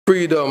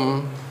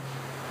freedom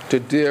to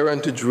dare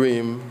and to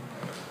dream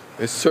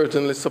is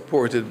certainly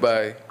supported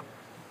by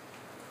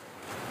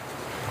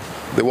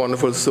the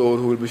wonderful soul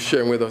who will be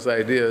sharing with us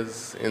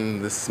ideas in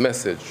this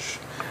message.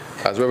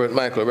 As Rev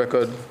Michael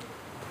Reckord,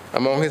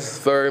 among his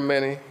very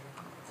many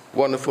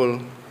wonderful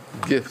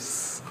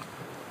gifts,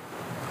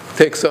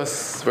 takes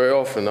us very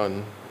often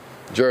on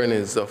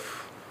journeys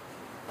of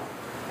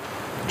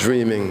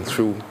dreaming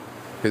through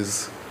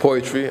his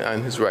poetry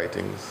and his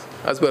writings,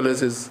 as well as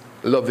his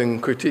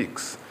loving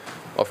critiques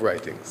of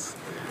writings.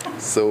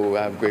 So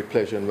I have great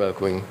pleasure in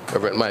welcoming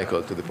Rev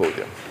Michael to the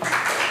podium.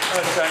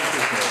 Thank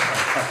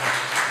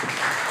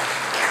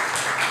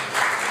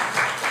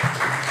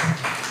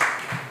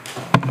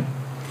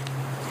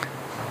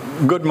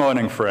you. Good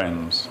morning,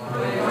 friends.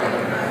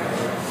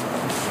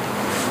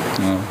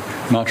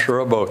 Not sure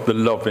about the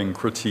loving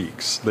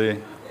critiques.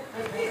 The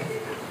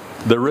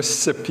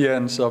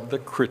recipients of the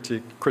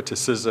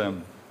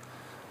criticism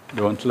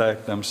don't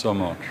like them so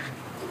much.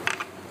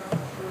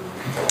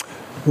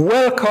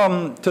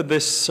 Welcome to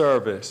this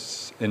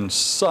service in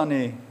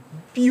sunny,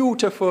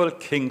 beautiful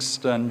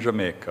Kingston,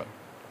 Jamaica,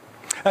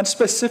 and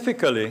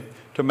specifically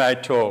to my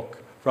talk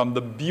from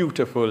the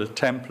beautiful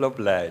Temple of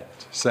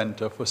Light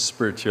Center for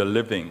Spiritual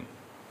Living.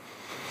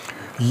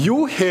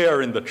 You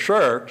here in the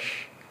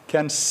church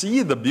can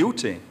see the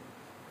beauty.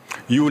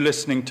 You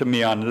listening to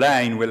me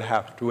online will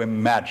have to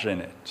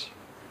imagine it.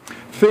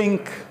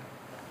 Think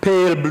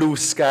pale blue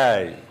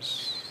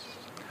skies,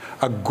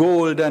 a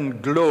golden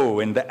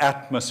glow in the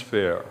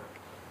atmosphere,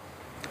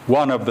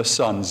 one of the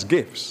sun's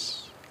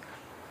gifts.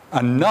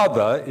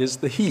 Another is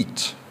the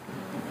heat.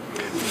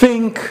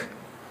 Think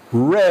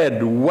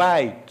red,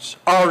 white,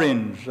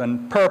 orange,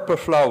 and purple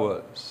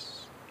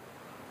flowers.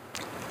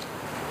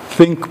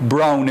 Think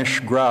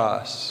brownish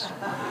grass,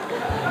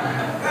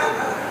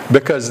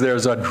 because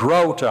there's a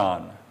drought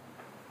on.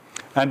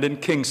 And in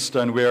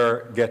Kingston,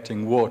 we're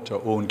getting water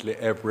only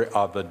every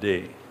other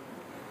day.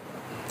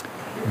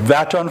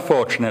 That,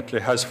 unfortunately,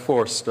 has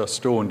forced us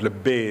to only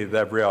bathe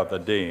every other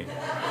day.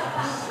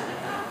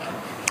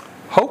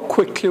 How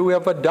quickly we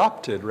have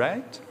adopted,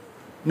 right?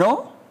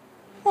 No?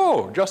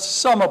 Oh, just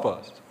some of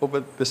us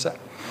over the side.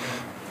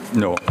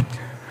 No.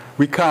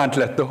 We can't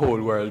let the whole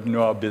world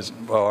know our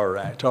business. All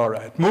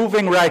right.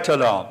 Moving right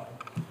along.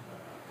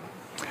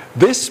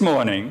 This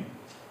morning,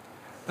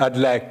 I'd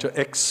like to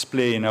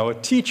explain our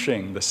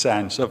teaching, the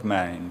science of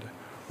mind,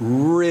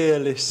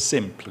 really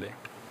simply.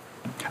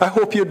 I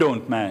hope you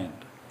don't mind.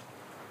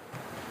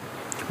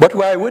 But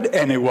why would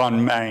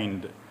anyone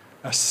mind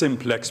a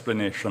simple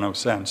explanation of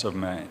science of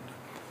mind?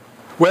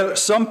 Well,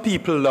 some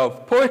people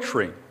love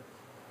poetry,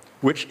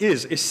 which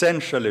is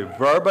essentially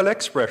verbal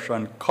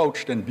expression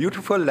couched in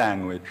beautiful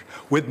language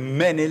with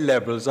many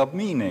levels of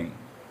meaning.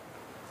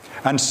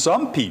 And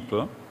some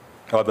people,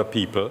 other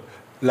people,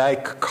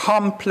 like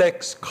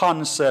complex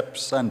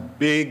concepts and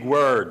big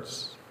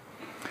words.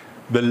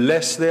 The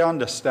less they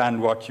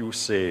understand what you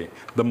say,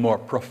 the more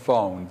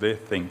profound they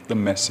think the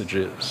message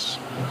is.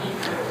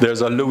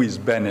 There's a Louise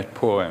Bennett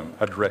poem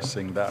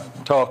addressing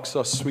that. Talk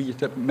so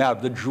sweet, it may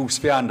have the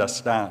juice we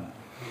understand.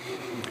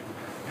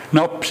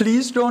 Now,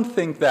 please don't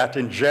think that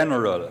in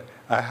general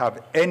I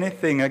have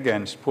anything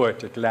against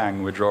poetic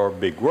language or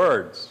big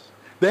words.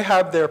 They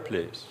have their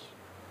place.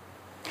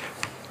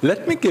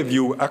 Let me give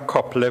you a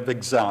couple of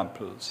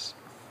examples.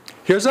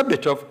 Here's a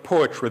bit of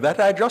poetry that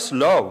I just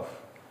love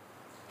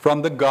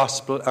from the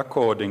Gospel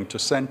according to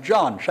St.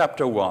 John,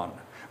 chapter 1.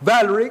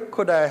 Valerie,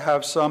 could I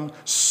have some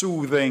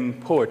soothing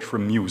poetry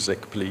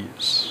music,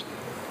 please?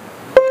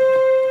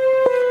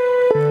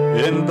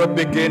 In the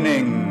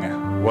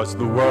beginning was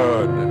the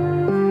Word,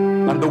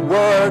 and the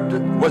Word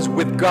was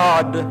with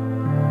God,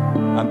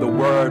 and the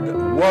Word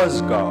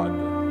was God.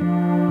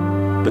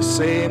 The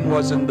same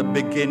was in the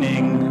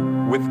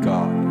beginning with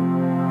God.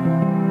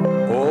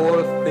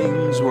 All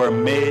things were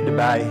made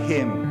by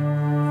him,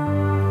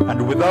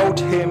 and without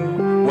him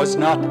was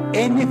not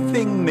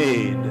anything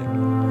made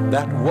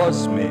that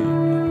was made.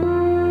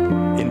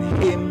 In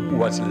him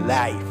was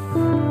life,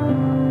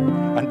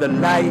 and the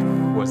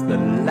life was the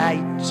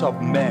light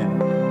of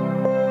men.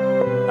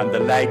 And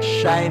the light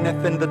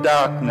shineth in the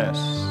darkness,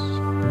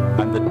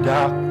 and the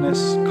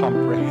darkness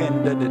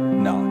comprehended it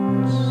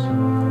not.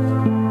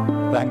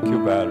 Thank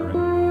you, Valerie.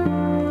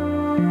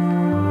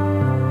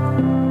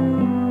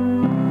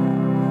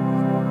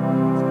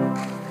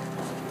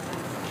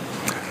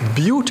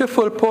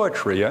 Beautiful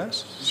poetry,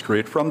 yes?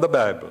 Straight from the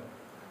Bible.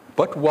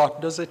 But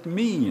what does it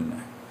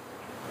mean?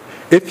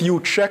 If you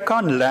check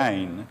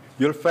online,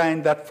 you'll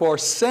find that for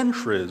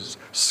centuries,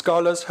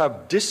 scholars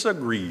have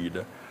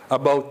disagreed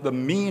about the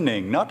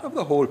meaning, not of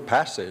the whole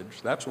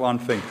passage, that's one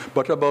thing,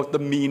 but about the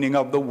meaning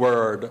of the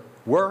word,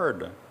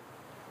 word.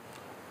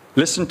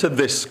 Listen to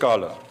this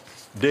scholar,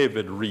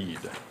 David Reed.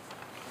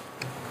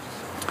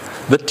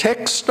 The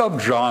text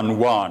of John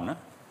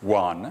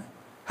 1:1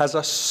 has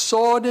a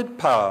sordid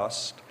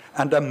past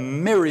and a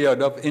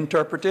myriad of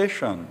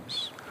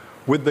interpretations.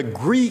 With the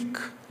Greek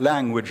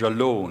language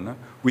alone,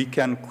 we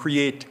can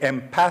create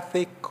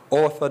empathic,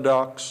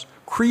 orthodox,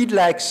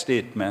 creed-like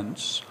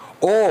statements,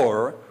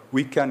 or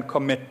we can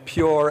commit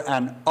pure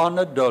and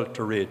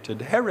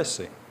unadulterated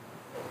heresy.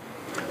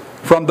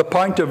 From the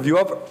point of view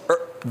of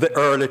the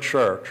early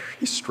church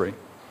history,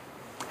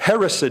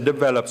 heresy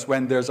develops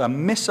when there's a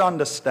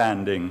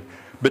misunderstanding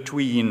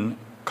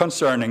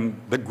concerning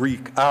the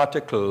Greek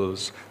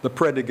articles, the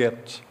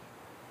predicate,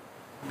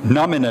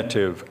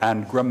 nominative,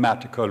 and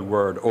grammatical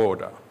word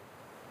order.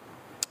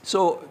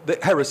 So the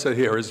heresy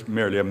here is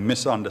merely a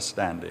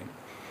misunderstanding.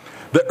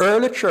 The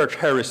early church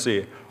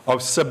heresy of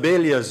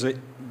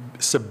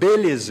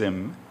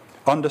Sabellianism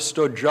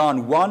understood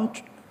John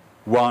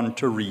 1:1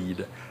 to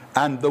read,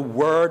 and the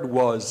Word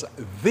was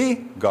the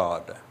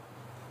God.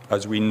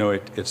 As we know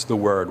it, it's the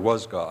Word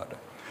was God.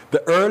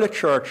 The early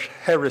church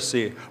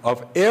heresy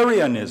of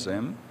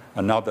Arianism,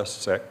 another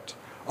sect,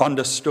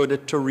 understood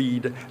it to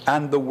read,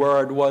 and the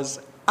Word was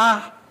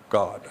a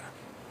God.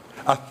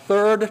 A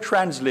third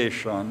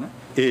translation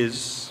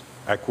is,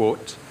 I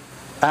quote,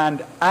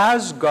 and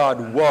as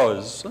God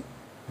was,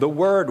 the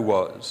Word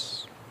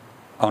was,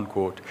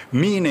 unquote,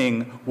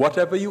 meaning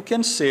whatever you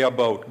can say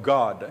about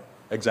God,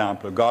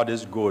 example, God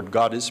is good,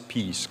 God is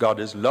peace, God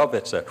is love,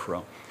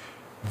 etc.,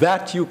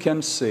 that you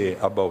can say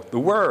about the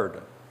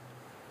Word.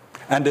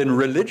 And in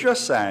religious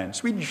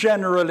science, we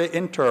generally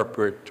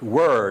interpret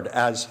word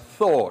as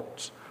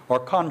thought or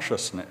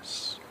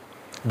consciousness.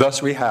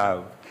 Thus we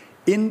have,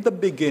 in the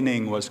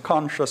beginning was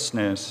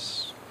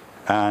consciousness,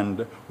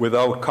 and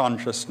without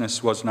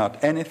consciousness was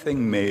not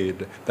anything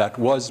made that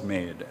was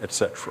made,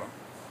 etc.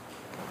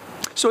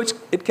 So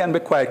it can be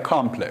quite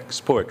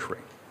complex, poetry.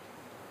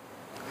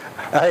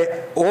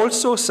 I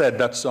also said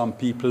that some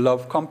people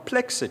love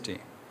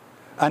complexity,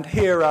 and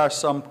here are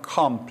some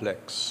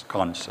complex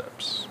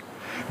concepts.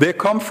 They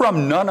come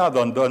from none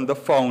other than the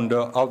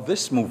founder of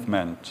this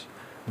movement,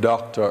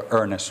 Dr.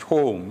 Ernest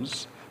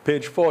Holmes,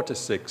 page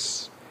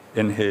 46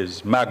 in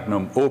his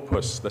magnum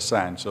opus, The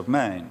Science of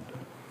Mind.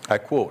 I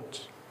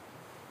quote,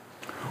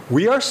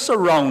 "We are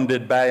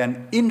surrounded by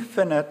an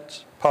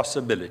infinite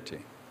possibility.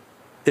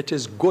 It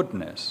is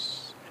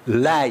goodness,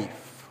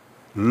 life,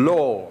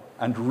 law,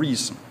 and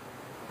reason.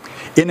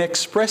 In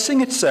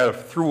expressing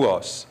itself through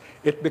us,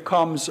 it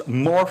becomes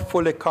more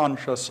fully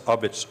conscious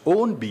of its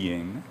own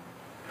being.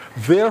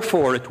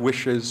 Therefore, it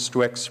wishes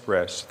to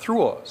express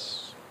through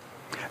us.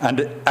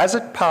 And as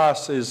it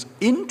passes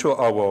into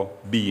our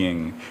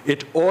being,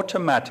 it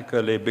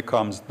automatically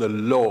becomes the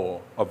law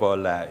of our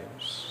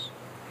lives.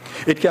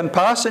 It can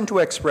pass into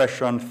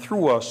expression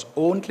through us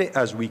only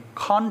as we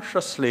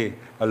consciously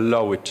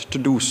allow it to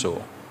do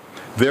so.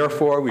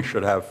 Therefore, we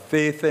should have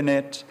faith in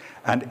it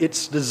and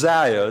its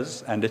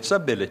desires and its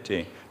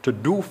ability to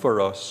do for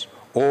us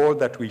all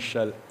that we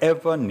shall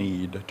ever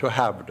need to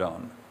have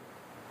done.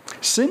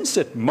 Since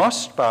it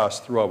must pass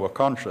through our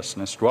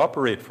consciousness to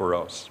operate for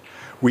us,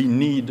 we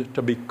need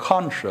to be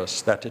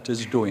conscious that it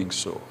is doing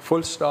so.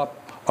 Full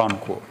stop,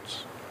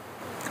 unquote.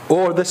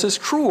 Or this is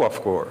true,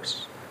 of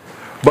course,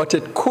 but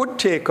it could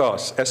take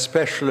us,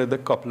 especially the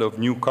couple of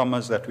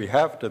newcomers that we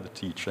have to the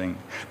teaching,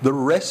 the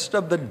rest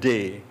of the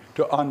day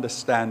to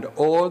understand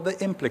all the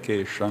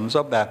implications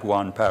of that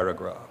one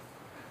paragraph.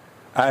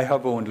 I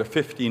have only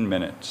 15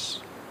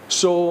 minutes,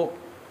 so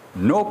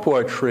no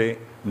poetry,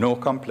 no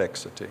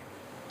complexity.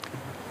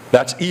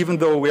 That's even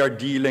though we are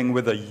dealing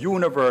with a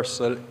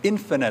universal,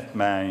 infinite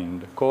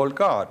mind called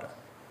God.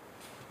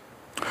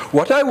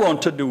 What I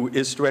want to do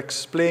is to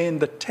explain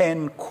the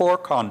 10 core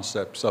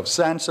concepts of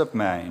science of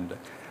mind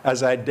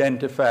as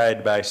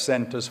identified by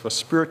Centers for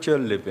Spiritual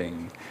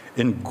Living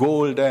in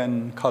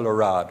Golden,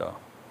 Colorado,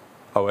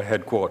 our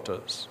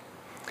headquarters.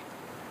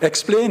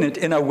 Explain it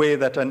in a way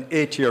that an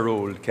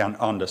 8-year-old can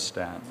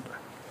understand.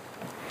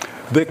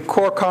 The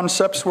core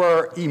concepts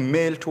were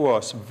emailed to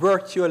us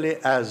virtually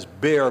as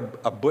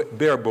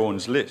bare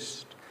bones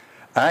list.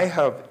 I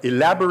have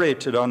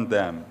elaborated on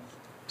them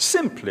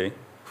simply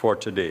for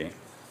today.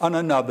 On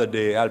another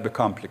day, I'll be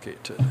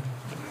complicated.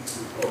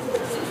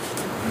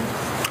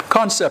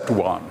 Concept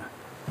 1,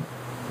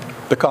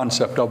 the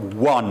concept of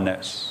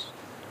oneness.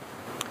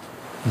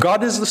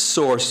 God is the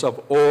source of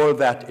all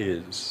that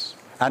is,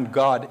 and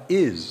God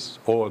is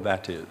all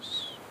that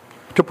is.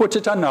 To put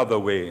it another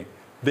way,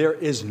 there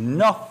is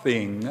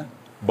nothing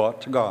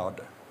but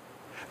God.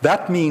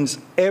 That means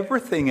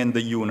everything in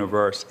the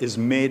universe is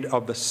made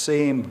of the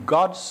same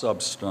God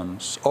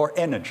substance or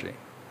energy.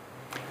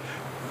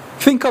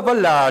 Think of a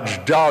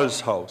large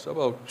doll's house,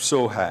 about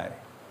so high,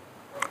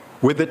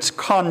 with its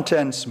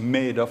contents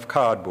made of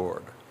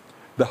cardboard.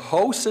 The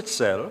house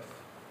itself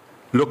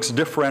looks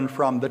different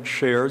from the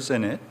chairs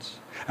in it,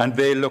 and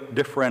they look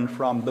different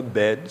from the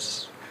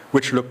beds,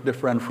 which look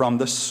different from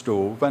the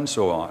stove, and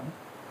so on.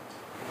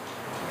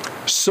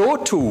 So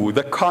too,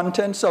 the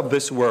contents of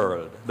this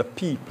world, the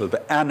people,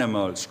 the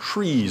animals,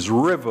 trees,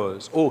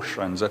 rivers,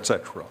 oceans,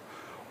 etc.,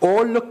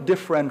 all look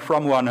different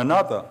from one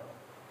another.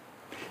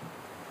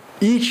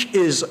 Each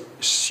is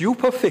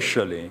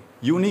superficially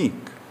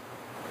unique.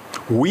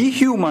 We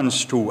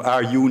humans too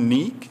are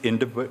unique,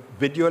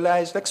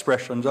 individualized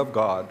expressions of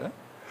God,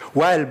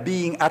 while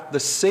being at the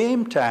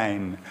same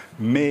time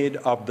made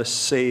of the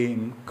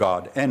same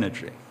God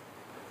energy.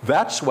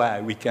 That's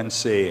why we can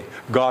say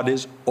God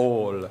is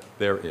all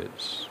there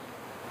is.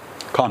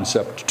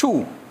 Concept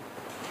 2,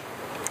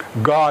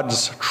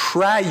 God's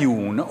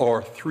triune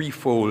or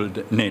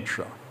threefold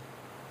nature.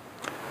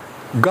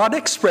 God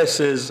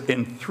expresses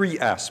in 3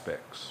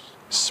 aspects: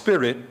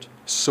 spirit,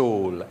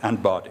 soul,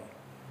 and body.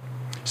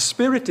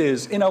 Spirit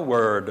is, in a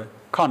word,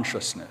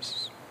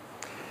 consciousness.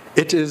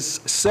 It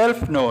is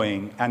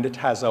self-knowing and it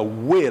has a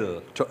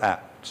will to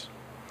act.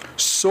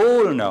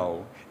 Soul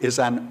now is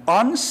an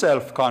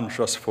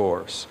unself-conscious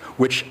force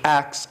which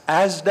acts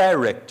as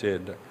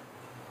directed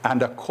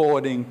and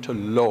according to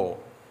law.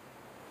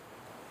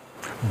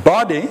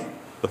 Body,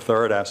 the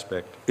third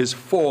aspect, is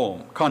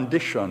form,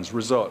 conditions,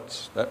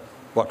 results,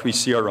 what we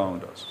see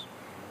around us.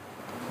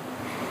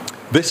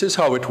 This is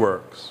how it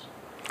works.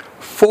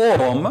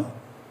 Form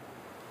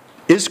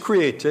is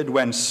created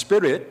when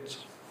spirit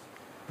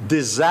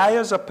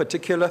desires a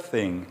particular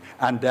thing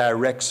and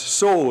directs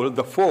soul,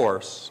 the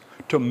force,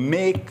 to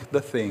make the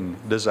thing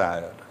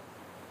desired.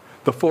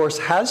 The force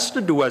has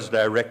to do as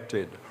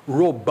directed,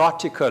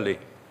 robotically.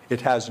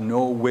 It has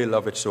no will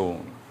of its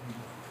own.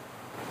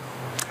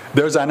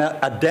 There's an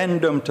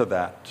addendum to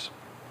that.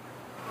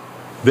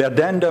 The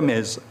addendum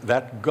is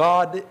that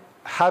God,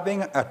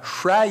 having a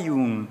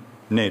triune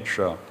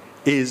nature,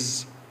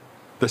 is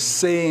the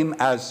same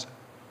as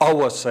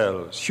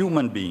ourselves,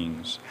 human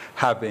beings,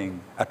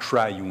 having a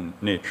triune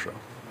nature.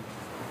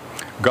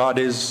 God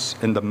is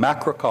in the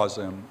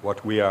macrocosm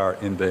what we are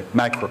in the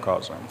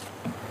microcosm.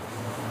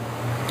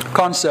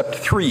 Concept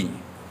 3,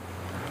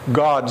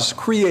 God's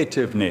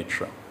creative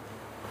nature.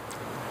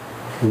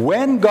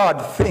 When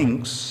God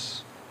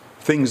thinks,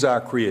 things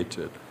are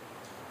created.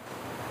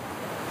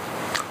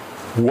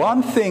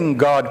 One thing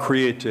God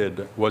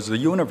created was the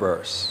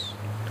universe.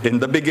 In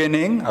the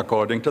beginning,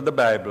 according to the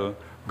Bible,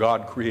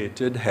 God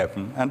created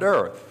heaven and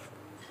earth.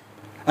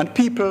 And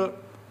people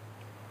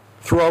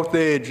throughout the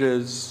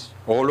ages,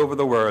 all over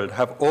the world,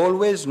 have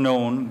always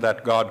known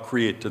that God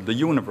created the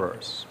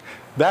universe.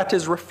 That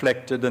is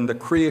reflected in the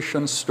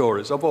creation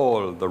stories of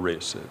all the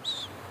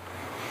races.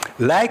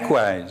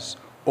 Likewise,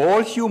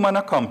 all human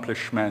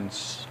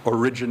accomplishments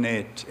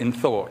originate in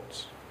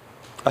thought.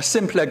 A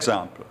simple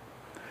example: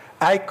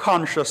 I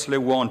consciously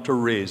want to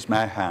raise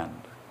my hand.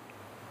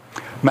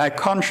 My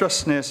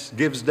consciousness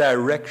gives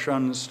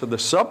directions to the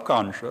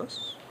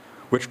subconscious,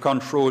 which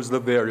controls the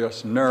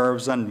various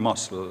nerves and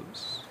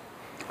muscles.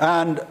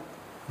 And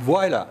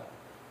voila,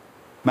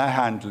 my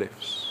hand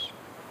lifts.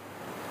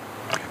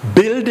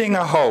 Building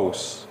a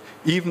house,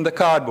 even the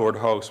cardboard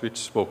house which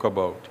spoke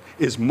about,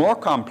 is more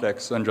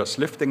complex than just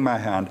lifting my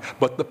hand,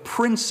 but the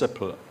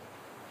principle,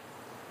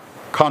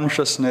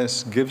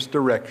 consciousness gives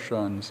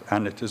directions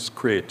and it is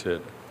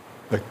created.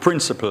 The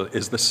principle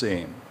is the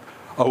same.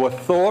 Our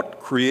thought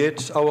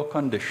creates our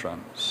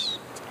conditions.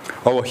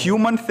 Our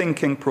human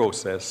thinking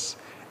process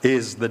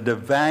is the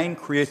divine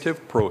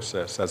creative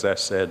process, as I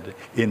said,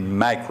 in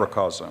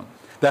microcosm.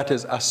 That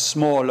is a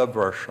smaller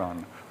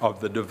version of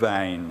the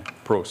divine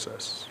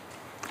process.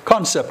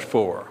 Concept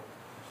 4,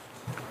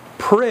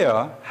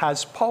 prayer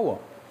has power.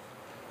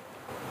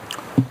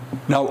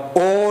 Now,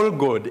 all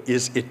good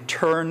is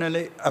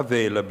eternally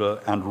available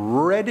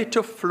and ready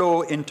to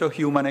flow into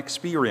human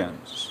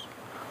experience.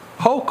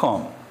 How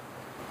come?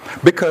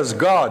 Because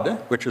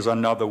God, which is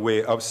another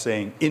way of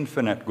saying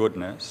infinite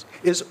goodness,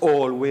 is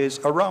always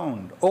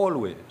around,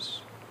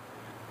 always.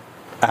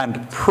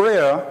 And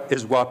prayer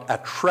is what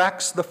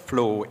attracts the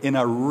flow in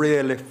a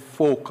really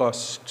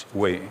focused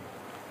way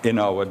in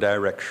our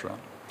direction.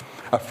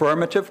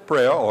 Affirmative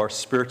prayer or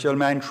spiritual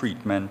mind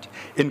treatment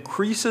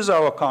increases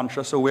our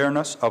conscious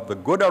awareness of the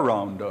good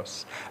around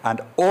us,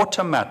 and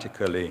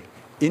automatically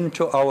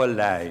into our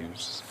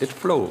lives it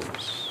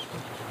flows.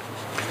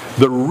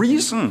 The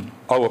reason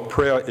our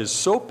prayer is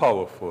so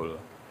powerful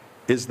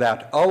is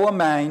that our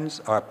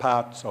minds are a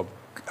part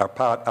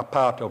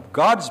of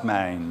God's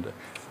mind,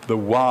 the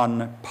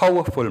one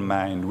powerful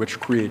mind which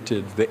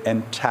created the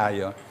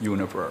entire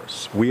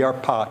universe. We are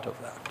part of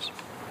that.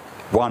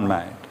 One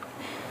mind.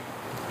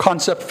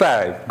 Concept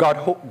 5,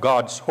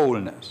 God's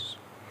wholeness.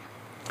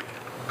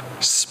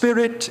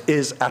 Spirit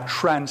is a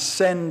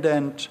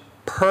transcendent,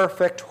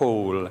 perfect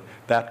whole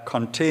that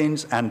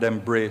contains and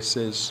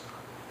embraces,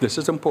 this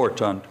is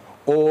important,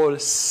 all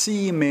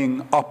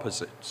seeming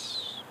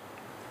opposites.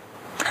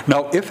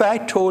 Now, if I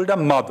told a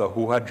mother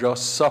who had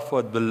just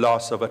suffered the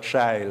loss of a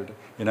child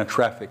in a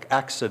traffic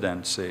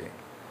accident, say,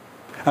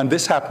 and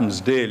this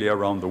happens daily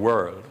around the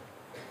world,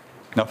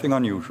 nothing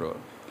unusual,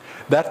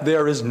 that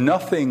there is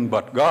nothing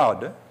but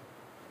God,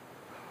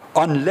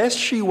 unless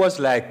she was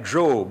like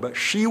Job,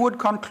 she would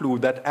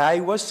conclude that I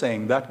was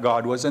saying that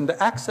God was in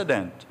the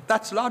accident.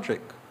 That's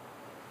logic.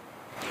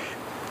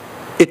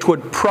 It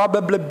would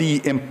probably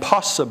be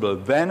impossible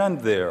then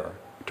and there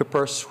to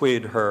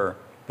persuade her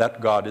that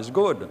God is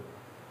good.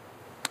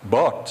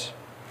 But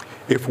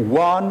if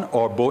one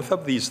or both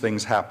of these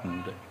things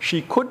happened,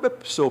 she could be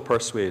so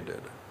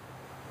persuaded.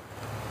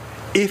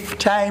 If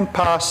time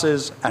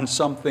passes and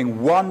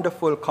something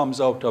wonderful comes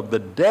out of the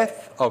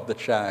death of the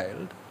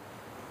child,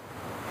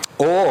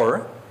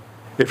 or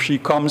if she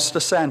comes to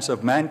Science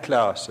of Mind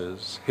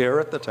classes here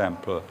at the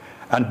temple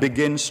and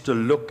begins to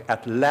look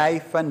at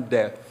life and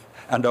death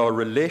and our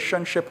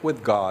relationship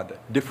with God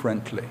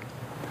differently,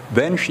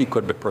 then she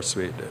could be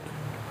persuaded.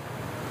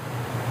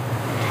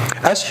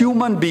 As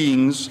human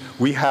beings,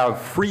 we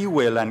have free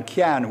will and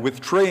can,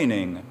 with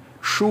training,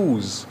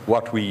 choose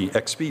what we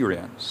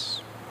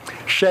experience.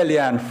 Shelley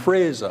Ann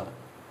Fraser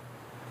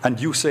and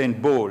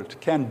Usain Bolt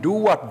can do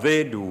what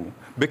they do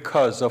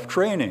because of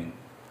training.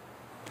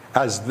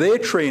 As they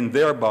train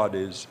their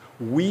bodies,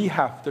 we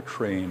have to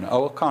train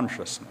our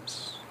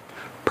consciousness.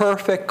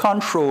 Perfect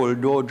control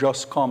don't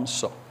just come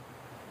so.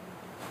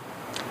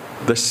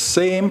 The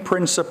same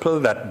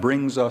principle that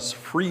brings us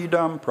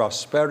freedom,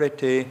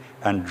 prosperity,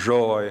 and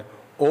joy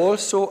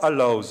also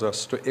allows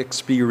us to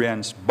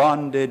experience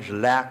bondage,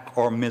 lack,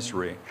 or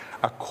misery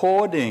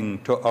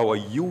according to our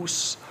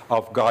use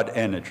of God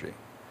energy.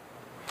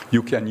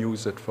 You can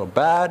use it for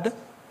bad,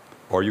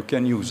 or you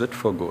can use it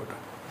for good.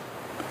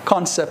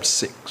 Concept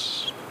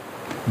 6,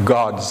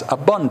 God's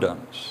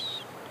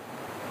abundance.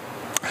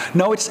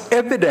 Now it's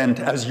evident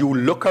as you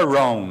look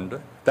around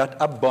that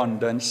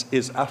abundance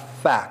is a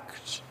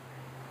fact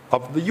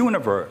of the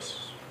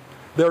universe.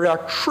 There are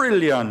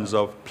trillions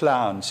of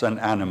plants and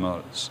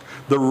animals.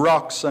 The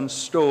rocks and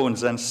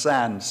stones and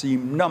sand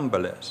seem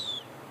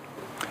numberless.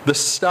 The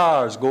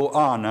stars go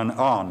on,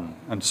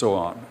 and so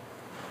on.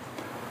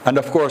 And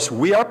of course,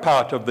 we are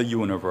part of the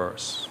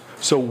universe,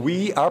 so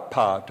we are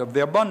part of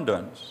the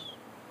abundance.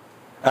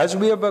 As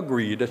we have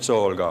agreed, it's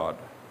all God.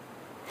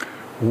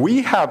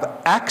 We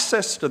have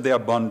access to the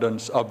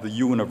abundance of the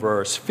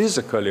universe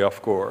physically,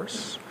 of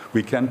course.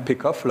 We can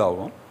pick a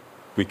flower.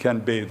 We can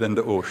bathe in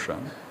the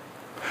ocean.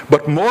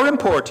 But more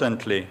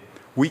importantly,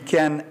 we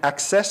can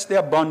access the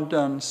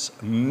abundance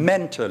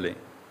mentally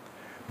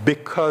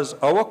because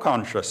our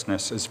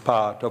consciousness is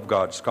part of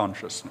God's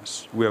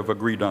consciousness. We have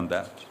agreed on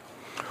that.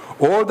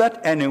 All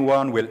that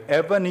anyone will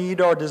ever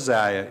need or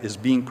desire is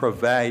being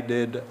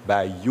provided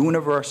by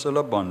universal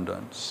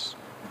abundance.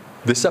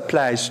 This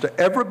applies to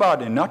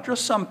everybody, not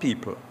just some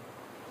people.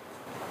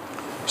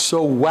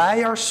 So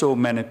why are so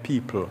many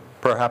people,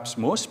 perhaps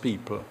most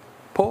people,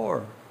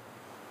 poor?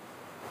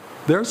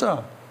 There's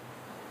a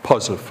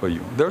puzzle for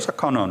you. There's a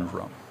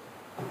conundrum.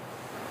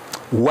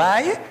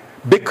 Why?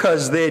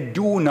 Because they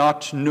do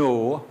not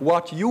know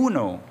what you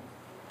know.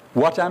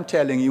 What I'm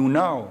telling you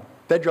now.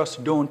 They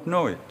just don't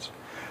know it.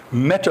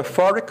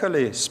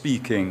 Metaphorically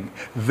speaking,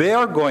 they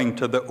are going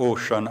to the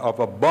ocean of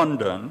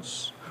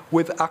abundance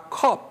with a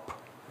cup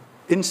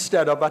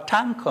instead of a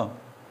tanker.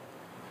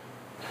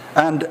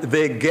 And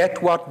they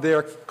get what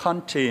their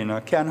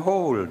container can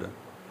hold.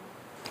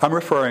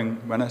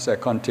 When I say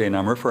container,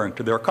 I'm referring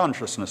to their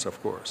consciousness,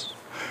 of course.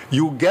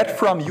 You get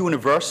from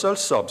universal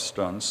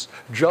substance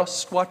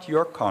just what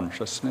your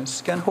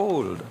consciousness can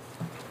hold.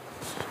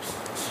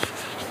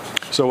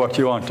 So what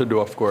you want to do,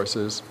 of course,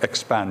 is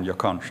expand your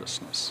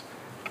consciousness.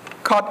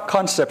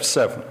 Concept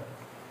 7,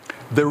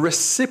 the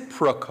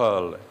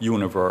reciprocal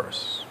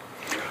universe.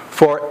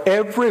 For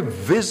every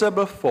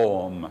visible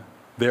form,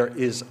 there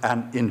is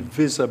an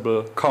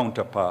invisible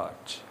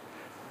counterpart.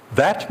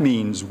 That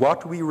means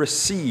what we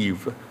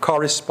receive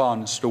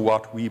corresponds to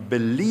what we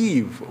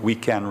believe we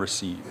can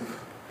receive.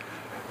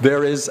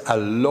 There is a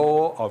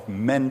law of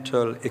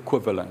mental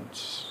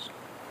equivalence.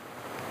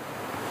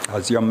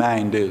 As your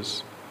mind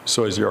is,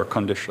 so is your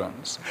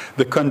conditions.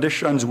 The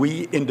conditions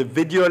we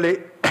individually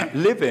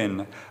live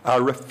in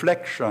are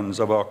reflections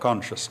of our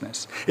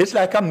consciousness. It's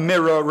like a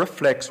mirror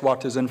reflects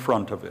what is in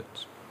front of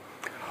it.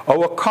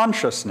 Our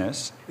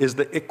consciousness is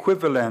the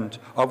equivalent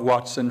of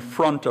what's in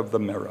front of the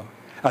mirror.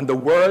 And the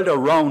world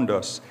around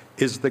us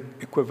is the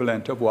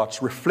equivalent of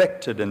what's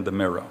reflected in the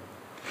mirror.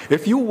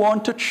 If you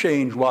want to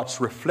change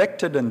what's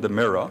reflected in the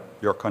mirror,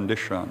 your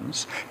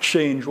conditions,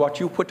 change what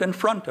you put in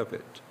front of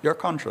it, your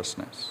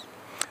consciousness.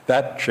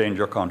 That change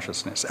your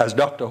consciousness. As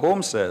Dr.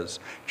 Holmes says,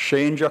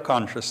 change your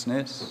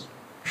consciousness,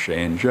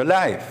 change your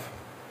life.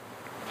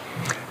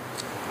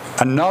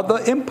 Another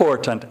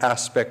important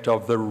aspect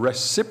of the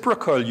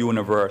reciprocal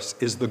universe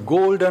is the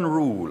golden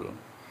rule.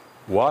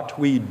 What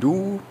we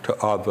do to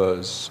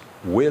others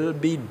will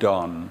be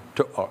done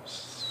to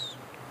us.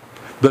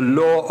 The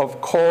law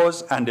of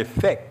cause and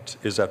effect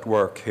is at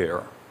work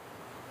here.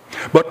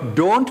 But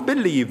don't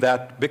believe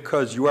that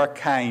because you are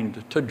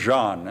kind to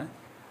John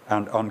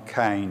and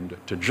unkind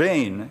to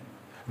Jane,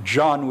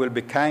 John will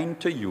be kind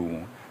to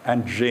you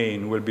and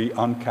Jane will be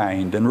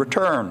unkind in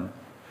return.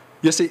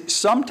 You see,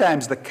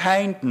 sometimes the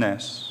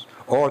kindness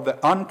or the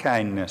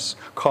unkindness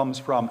comes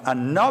from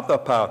another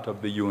part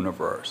of the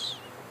universe.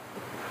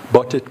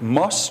 But it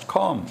must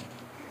come.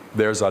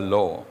 There's a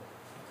law.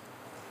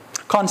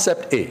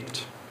 Concept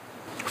 8,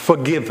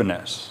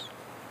 forgiveness.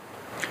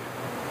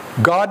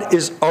 God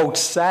is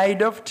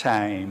outside of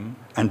time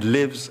and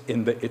lives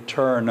in the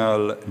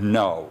eternal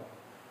now.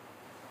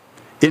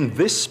 In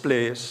this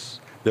place,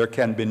 there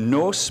can be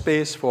no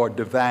space for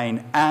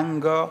divine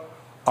anger,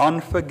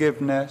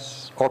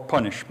 unforgiveness, or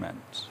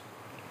punishment.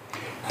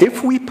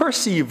 If we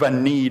perceive a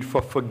need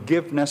for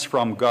forgiveness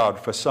from God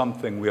for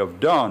something we have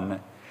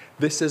done,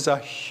 This is a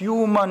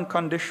human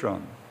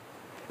condition.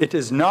 It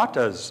is not,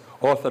 as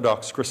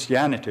Orthodox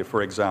Christianity,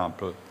 for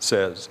example,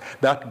 says,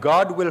 that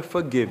God will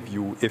forgive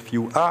you if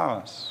you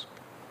ask.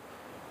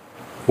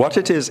 What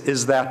it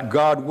is that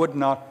God would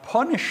not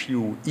punish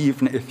you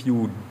even if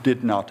you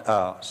did not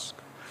ask.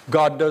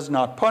 God does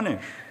not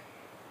punish.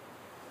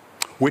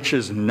 Which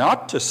is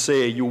not to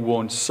say you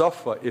won't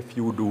suffer if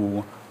you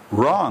do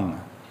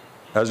wrong.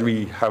 As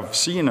we have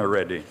seen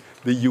already,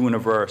 the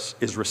universe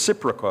is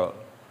reciprocal.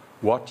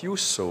 What you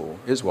sow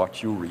is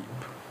what you reap.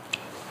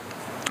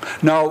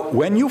 Now,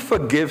 when you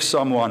forgive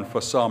someone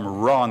for some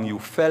wrong you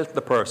felt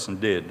the person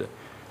did,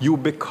 you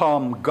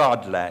become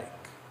godlike.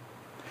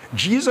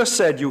 Jesus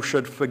said you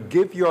should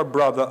forgive your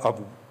brother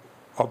of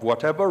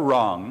whatever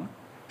wrong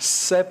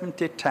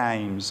 70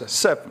 times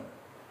 7.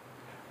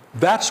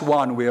 That's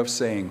one way of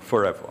saying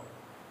forever.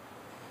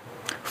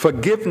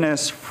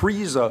 Forgiveness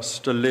frees us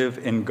to live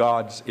in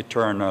God's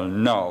eternal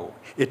now.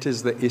 It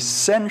is the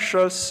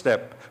essential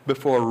step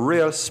before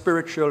real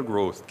spiritual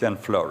growth can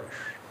flourish.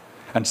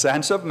 And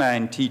Science of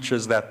Mind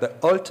teaches that the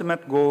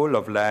ultimate goal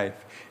of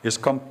life is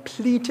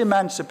complete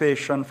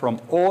emancipation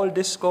from all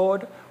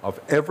discord of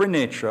every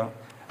nature,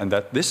 and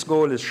that this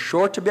goal is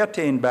sure to be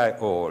attained by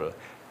all,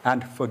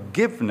 and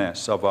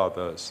forgiveness of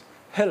others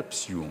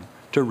helps you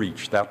to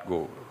reach that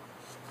goal.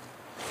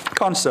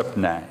 Concept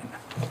 9,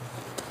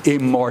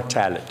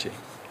 immortality.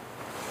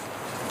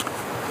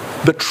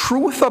 The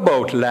truth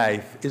about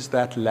life is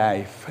that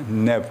life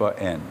never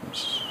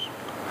ends.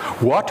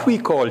 What we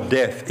call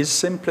death is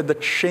simply the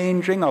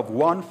changing of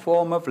one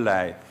form of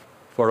life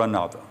for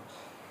another.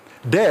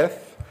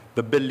 Death,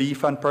 the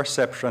belief and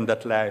perception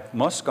that life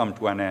must come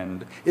to an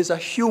end, is a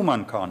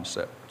human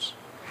concept.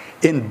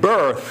 In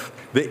birth,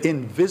 the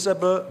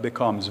invisible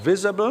becomes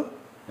visible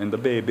in the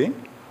baby,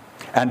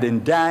 and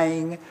in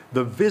dying,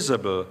 the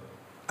visible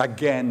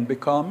again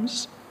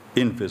becomes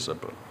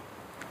invisible.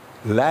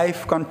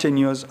 Life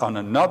continues on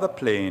another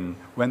plane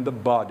when the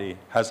body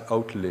has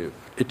outlived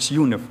its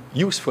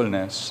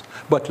usefulness,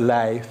 but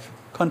life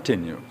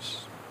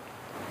continues.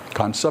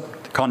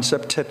 Concept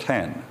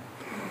 10,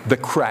 the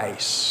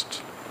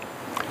Christ.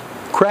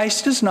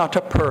 Christ is not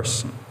a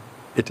person,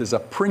 it is a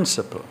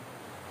principle.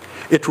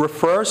 It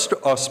refers to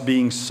us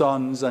being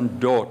sons and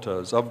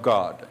daughters of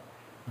God.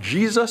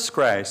 Jesus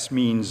Christ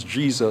means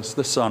Jesus,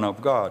 the Son of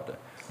God.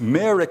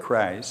 Mary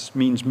Christ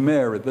means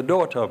Mary, the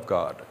daughter of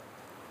God.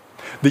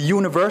 The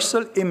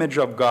universal image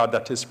of God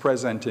that is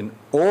present in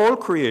all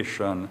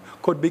creation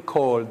could be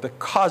called the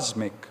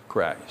cosmic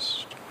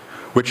Christ,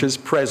 which is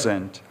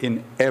present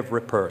in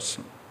every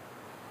person.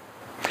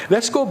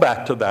 Let's go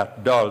back to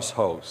that doll's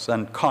house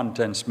and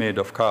contents made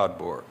of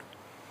cardboard.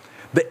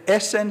 The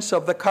essence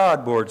of the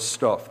cardboard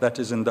stuff that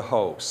is in the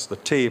house, the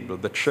table,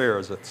 the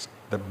chairs,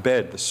 the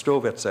bed, the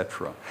stove,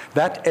 etc.,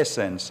 that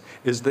essence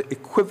is the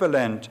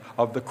equivalent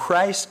of the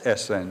Christ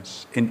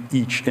essence in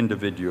each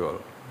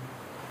individual.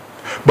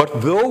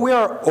 But though we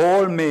are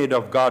all made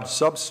of God's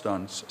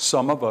substance,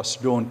 some of us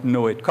don't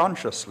know it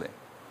consciously.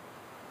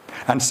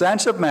 And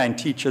Science of Mind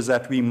teaches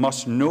that we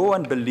must know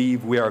and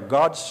believe we are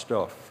God's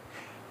stuff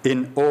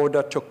in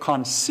order to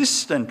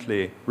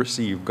consistently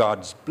receive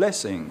God's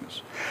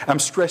blessings. I'm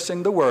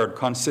stressing the word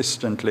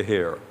consistently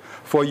here,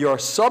 for your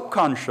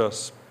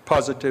subconscious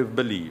positive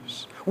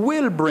beliefs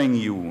will bring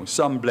you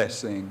some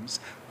blessings,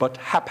 but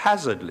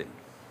haphazardly.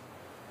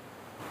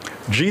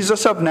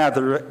 Jesus of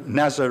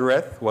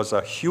Nazareth was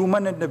a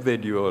human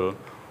individual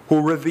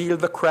who revealed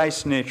the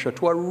Christ nature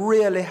to a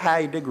really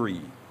high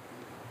degree.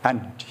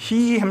 And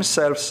he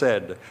himself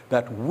said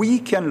that we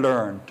can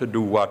learn to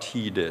do what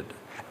he did.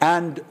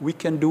 And we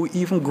can do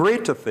even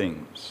greater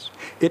things.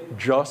 It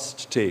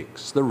just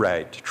takes the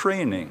right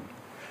training,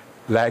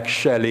 like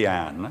Shelly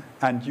Ann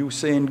and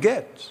Usain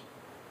Get.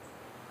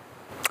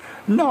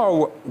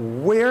 Now,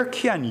 where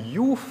can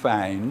you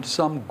find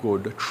some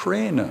good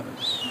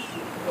trainers?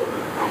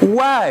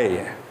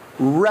 Why?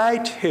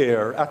 Right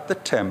here at the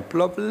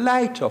Temple of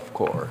Light, of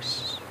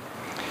course.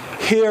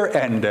 Here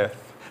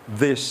endeth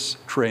this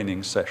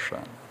training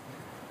session.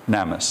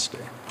 Namaste.